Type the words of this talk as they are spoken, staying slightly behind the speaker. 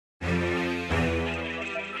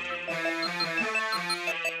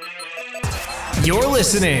You're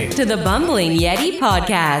listening to the Bumbling Yeti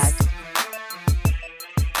Podcast.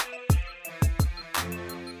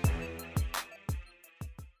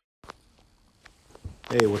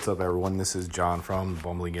 Hey, what's up, everyone? This is John from the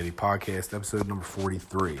Bumbling Yeti Podcast, episode number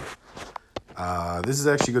 43. This is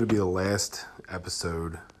actually going to be the last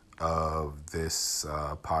episode of this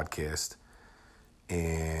podcast.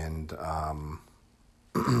 And,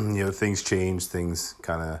 things change, things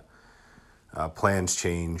kind of, plans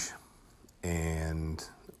change. And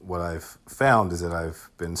what I've found is that I've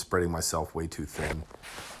been spreading myself way too thin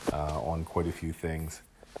on quite a few things.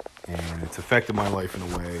 And it's affected my life in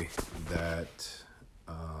a way that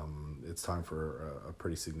it's time for a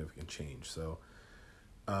pretty significant change. So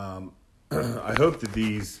I hope that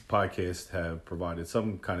these podcasts have provided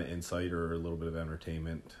some kind of insight or a little bit of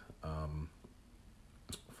entertainment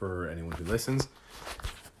for anyone who listens.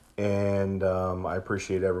 And I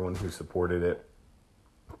appreciate everyone who supported it.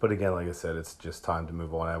 But again, like I said, it's just time to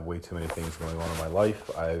move on. I have way too many things going on in my life.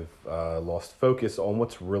 I've lost focus on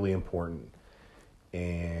what's really important.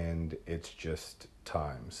 And it's just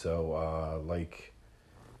time. So, I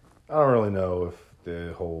don't really know if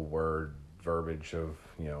the whole verbiage of,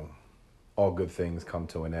 all good things come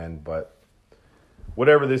to an end. But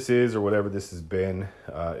whatever this is or whatever this has been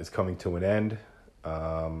is coming to an end.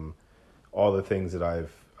 All the things that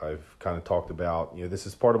I've kind of talked about, this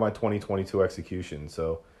is part of my 2022 execution.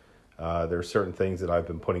 So there are certain things that I've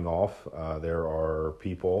been putting off. There are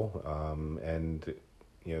people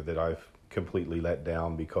that I've completely let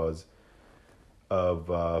down because of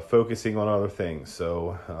focusing on other things.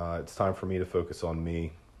 So it's time for me to focus on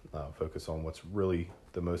me, focus on what's really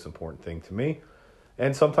the most important thing to me.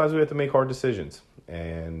 And sometimes we have to make hard decisions.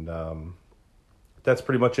 And that's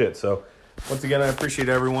pretty much it. So once again, I appreciate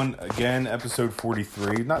everyone. Again, episode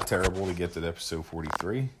 43. Not terrible to get to episode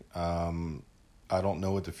 43. I don't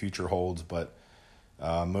know what the future holds, but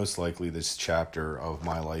most likely this chapter of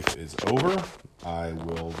my life is over. I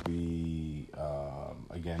will be,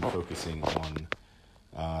 again, focusing on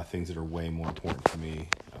things that are way more important to me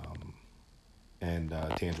and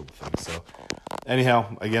tangible things. So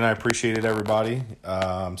anyhow, again, I appreciate it, everybody.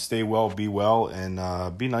 Stay well, be well, and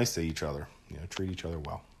be nice to each other. Treat each other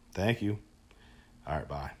well. Thank you. All right,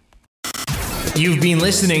 bye. You've been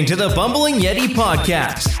listening to the Bumbling Yeti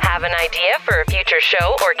Podcast. Have an idea for a future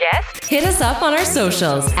show or guest? Hit us up on our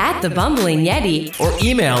socials at The Bumbling Yeti or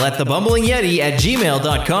email at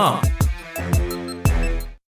thebumblingYeti@gmail.com.